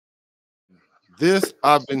This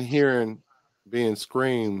I've been hearing being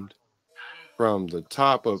screamed from the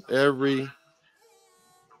top of every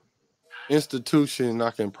institution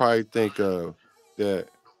I can probably think of, that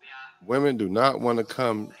women do not want to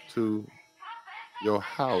come to your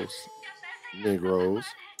house, Negroes,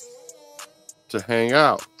 to hang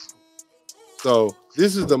out. So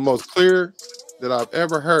this is the most clear that I've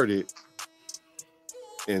ever heard it,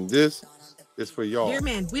 and this is for y'all. Dear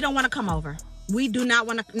men, we don't want to come over. We do not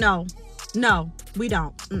want to. No, no, we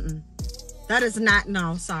don't. That is not.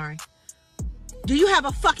 No, sorry. Do you have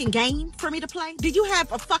a fucking game for me to play? Do you have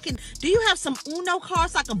some Uno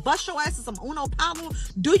cards so I can bust your ass in some Uno Pablo?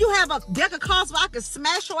 Do you have a deck of cards where I can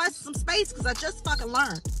smash your ass in some space? Because I just fucking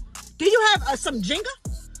learned. Do you have some Jenga?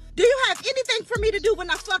 Do you have anything for me to do when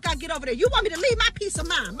the fuck I get over there? You want me to leave my peace of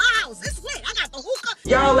mind? My house, it's lit. I got the hookah.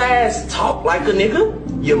 Y'all ass talk like a nigga.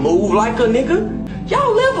 You move like a nigga.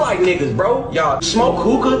 Y'all live like niggas, bro. Y'all smoke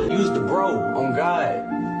hookah. Use the bro on God.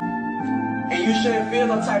 And you shouldn't feel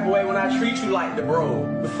no type of way when I treat you like the bro.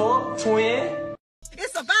 The fuck, twin?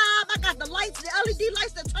 It's a vibe. I got the lights, the LED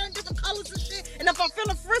lights that turn different colors and shit. And if I'm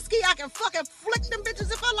feeling frisky, I can fucking flick them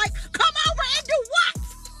bitches if I like. Come over and do what?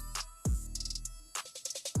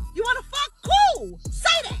 You wanna fuck? Cool.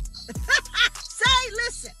 Say that. Say,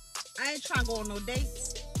 listen. I ain't trying to go on no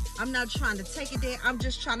dates. I'm not trying to take it there. I'm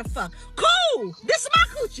just trying to fuck. Cool. This is my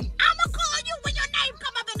coochie. I'ma call you when your name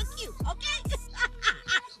come up in the queue, okay?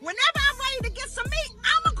 Whenever I'm ready to get some meat,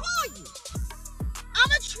 I'ma call you.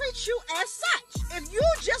 I'ma treat you as such. If you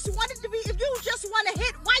just want to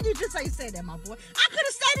hit, why you just ain't say that, my boy? I could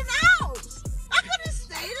have stayed in the house.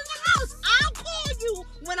 I'll call you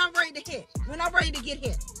when I'm ready to hit. When I'm ready to get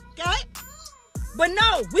hit. Okay? But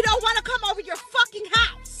no, we don't want to come over your fucking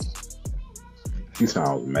house. She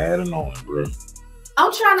sounds mad annoying, bro.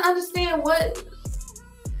 I'm trying to understand what's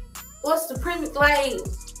the premise, like.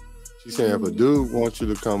 She's saying if a dude want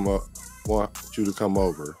you to come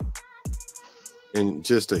over and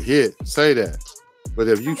just to hit, say that. But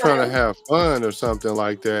if you trying to have fun or something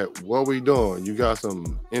like that, what we doing? You got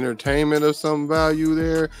some entertainment or some value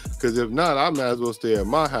there? Because if not, I might as well stay at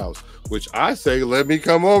my house. Which I say, let me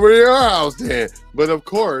come over to your house then. But of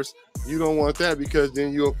course, you don't want that, because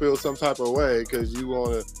then you'll feel some type of way because you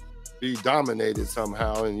want to be dominated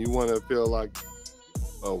somehow and you want to feel like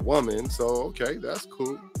a woman. So, okay, that's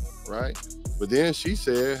cool, right? But then she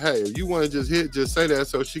said, hey, if you want to just hit, just say that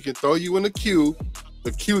so she can throw you in the queue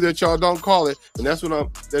that y'all don't call it. And that's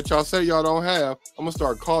what that y'all say y'all don't have. I'm going to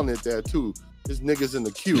start calling it that too. This nigga's in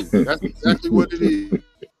the queue. That's exactly what it is.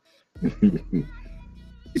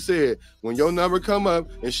 He said, when your number come up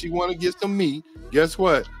and she want to get some meat, guess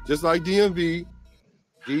what? Just like DMV,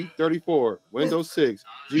 G34, Windows 6,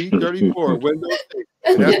 G34, Windows 6.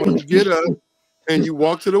 And that's when you get up and you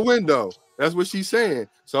walk to the window. That's what she's saying.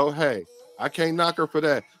 So, hey, I can't knock her for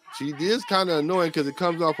that. She is kind of annoying because it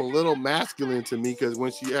comes off a little masculine to me, because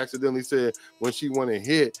when she accidentally said when she want to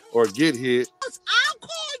hit or get hit. I'll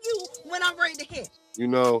call you when I'm ready to hit. You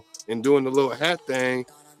know, and doing the little hat thing,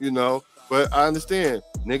 you know. But I understand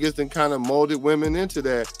niggas done kind of molded women into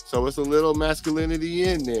that. So it's a little masculinity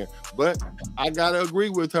in there. But I got to agree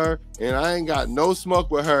with her, and I ain't got no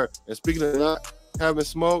smoke with her. And speaking of not having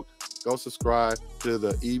smoke, go subscribe to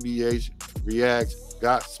the EBH Reacts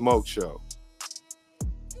Got Smoke show.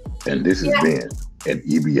 And this has been an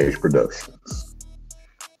EBH Productions.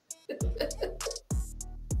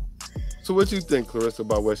 So what you think, Clarissa,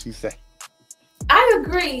 about what she said? I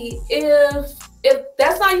agree. If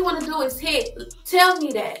that's all you want to do is hit, tell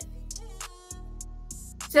me that.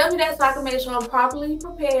 Tell me that so I can make sure I'm properly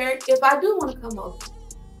prepared if I do want to come over.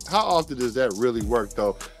 How often does that really work,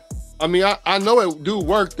 though? I mean, I know it do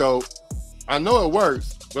work, though. I know it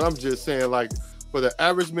works, but I'm just saying, like, for the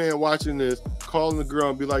average man watching this, calling the girl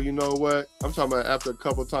and be like, you know what? I'm talking about after a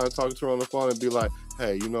couple times talking to her on the phone and be like,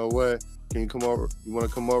 hey, you know what? Can you come over? You want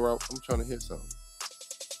to come over? I'm trying to hit something.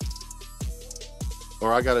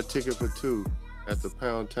 Or I got a ticket for 2 at the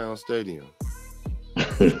Pound Town Stadium.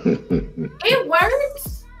 It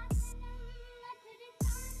works.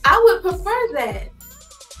 I would prefer that.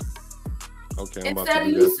 Okay. Instead of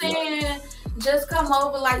you saying, just come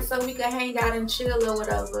over, like, so we can hang out and chill or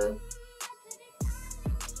whatever.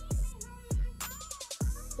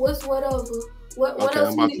 What's whatever? What okay, else?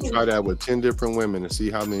 I'm about to try that with 10 different women and see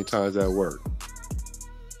how many times that works.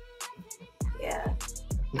 Yeah.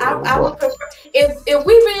 I would prefer, if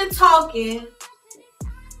we've been talking,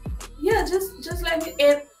 yeah, just let me.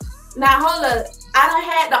 Now hold up, I done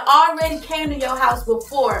had to already came to your house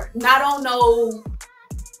before, not on no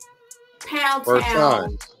Pound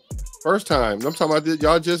Town. First time. I'm talking about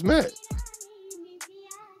y'all just met.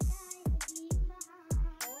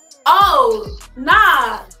 Oh, no,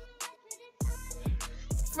 nah.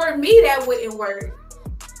 For me, that wouldn't work.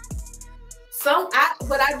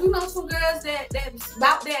 But I do know some girls that's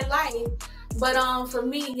about that life. But for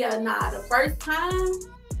me, yeah, nah. The first time,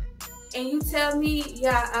 and you tell me,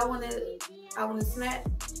 yeah, I wanna snap,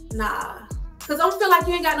 nah. Cause I don't feel like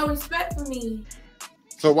you ain't got no respect for me.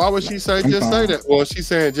 So why would she say just say that? Well, she's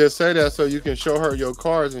saying just say that so you can show her your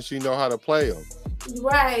cards and she know how to play them.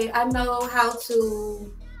 Right, I know how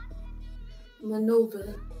to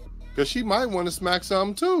maneuver. Because she might want to smack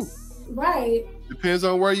something too. Right. Depends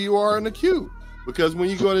on where you are in the queue. Because when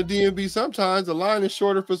you go to DMV, sometimes the line is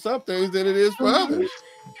shorter for some things than it is for others.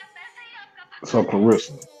 So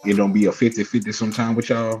Clarissa, it don't be a 50-50 sometime with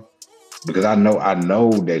y'all? Because I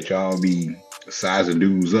know that y'all be sizing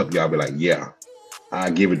dudes up. Y'all be like, yeah, I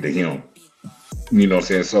give it to him. You know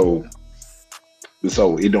what I'm saying?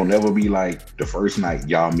 So it don't ever be like the first night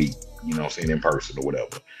y'all meet, you know what I'm saying, in person or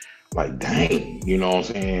whatever. Like, dang, you know what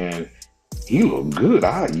I'm saying? He look good.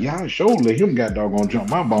 I sure let him got doggone jump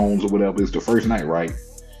my bones or whatever. It's the first night, right?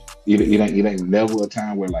 It ain't never a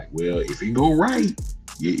time where like, well, if it go right,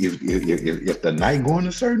 if the night going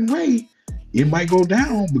a certain way, it might go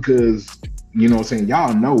down because you know what I'm saying,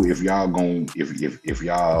 y'all know if y'all gon' if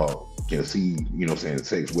y'all can see, you know what I'm saying,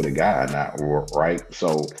 sex with a guy or not, right?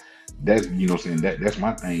 So that's, you know what I'm saying, that's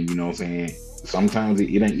my thing, you know what I'm saying. Sometimes it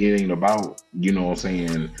ain't about, you know what I'm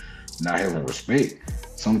saying, not having respect.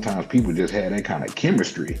 Sometimes people just have that kind of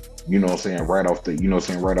chemistry, you know what I'm saying, right off the, you know what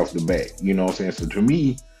I'm saying, right off the bat, you know what I'm saying. So to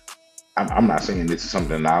me, I'm not saying this is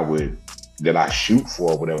something that I shoot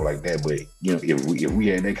for or whatever like that, but you know, if we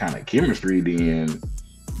had that kind of chemistry, then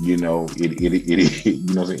you know it you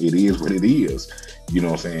know what I'm saying, it is what it is, you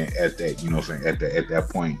know what I'm saying, at that, you know what I'm saying, at that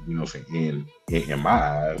point, you know what I'm saying, in my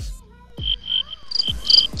eyes.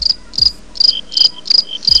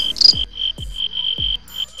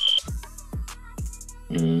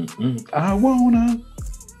 I wanna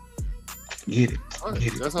get it.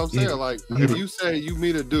 That's what I'm saying. Like, if you say you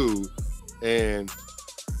meet a dude and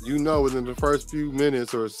you know within the first few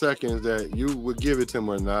minutes or seconds that you would give it to him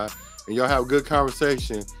or not, and y'all have a good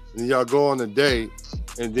conversation, and y'all go on a date,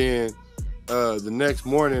 and then the next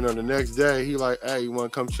morning or the next day, he like, hey, you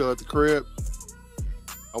want to come chill at the crib?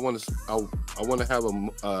 I want to have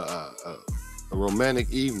a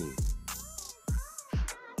romantic evening.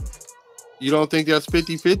 You don't think that's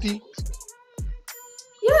 50-50?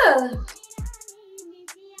 Yeah.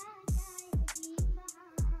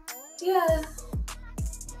 Yeah.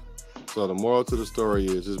 So the moral to the story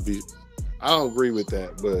is just be. I don't agree with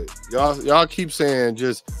that, but y'all keep saying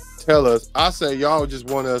just tell us. I say y'all just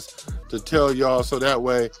want us to tell y'all so that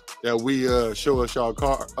way that we show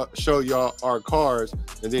y'all our cards,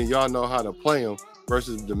 and then y'all know how to play them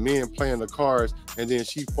versus the men playing the cards and then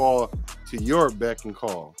she fall to your beck and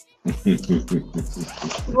call.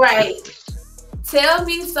 Right. Tell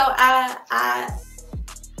me so I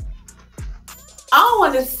don't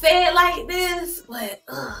want to say it like this, but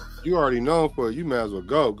you already know for it. You might as well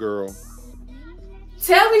go, girl.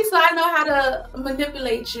 Tell me so I know how to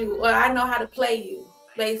manipulate you, or I know how to play you,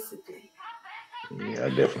 basically. Yeah, I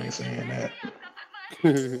definitely ain't saying that.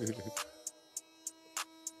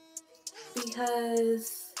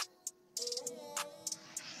 Because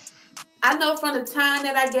I know from the time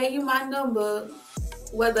that I gave you my number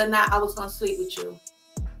whether or not I was gonna sleep with you.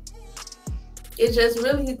 It just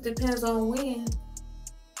really depends on when.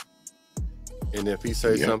 And if he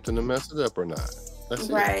says something to mess it up or not. That's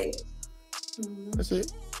it. Right. That's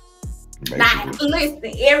it. Now,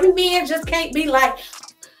 listen, every man just can't be like,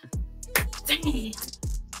 dang.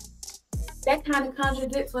 That kind of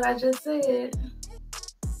contradicts what I just said.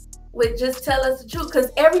 With just tell us the truth.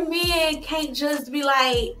 Because every man can't just be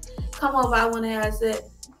like, come over, I want to have sex.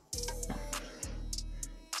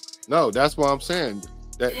 No, that's what I'm saying.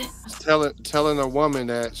 That telling a woman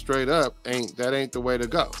that straight up ain't the way to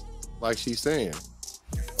go. Like she's saying.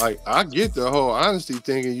 Like, I get the whole honesty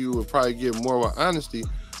thing, and you would probably get more with honesty,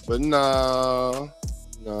 but no.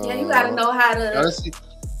 Yeah, you gotta know how to.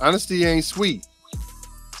 Honesty ain't sweet.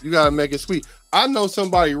 You gotta make it sweet. I know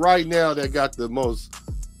somebody right now that got the most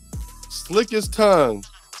slickest tongue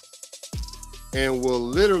and will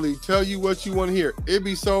literally tell you what you want to hear. It'd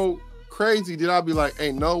be so crazy that I'd be like,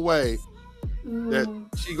 ain't no way that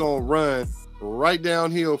she gonna run right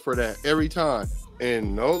downhill for that every time.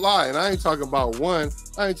 And no lie, and I ain't talking about 1,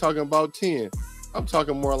 I ain't talking about 10. I'm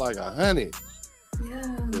talking more like 100. Yeah.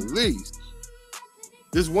 At least.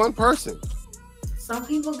 This one person. Some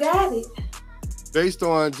people got it. Based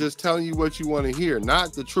on just telling you what you want to hear,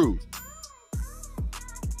 not the truth.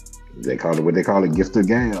 They call it what they call it, gift of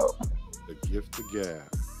gab. The gift of gab.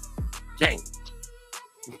 Gang.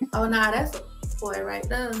 Oh, nah, that's a boy right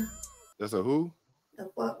there. That's a who? The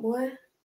fuck boy.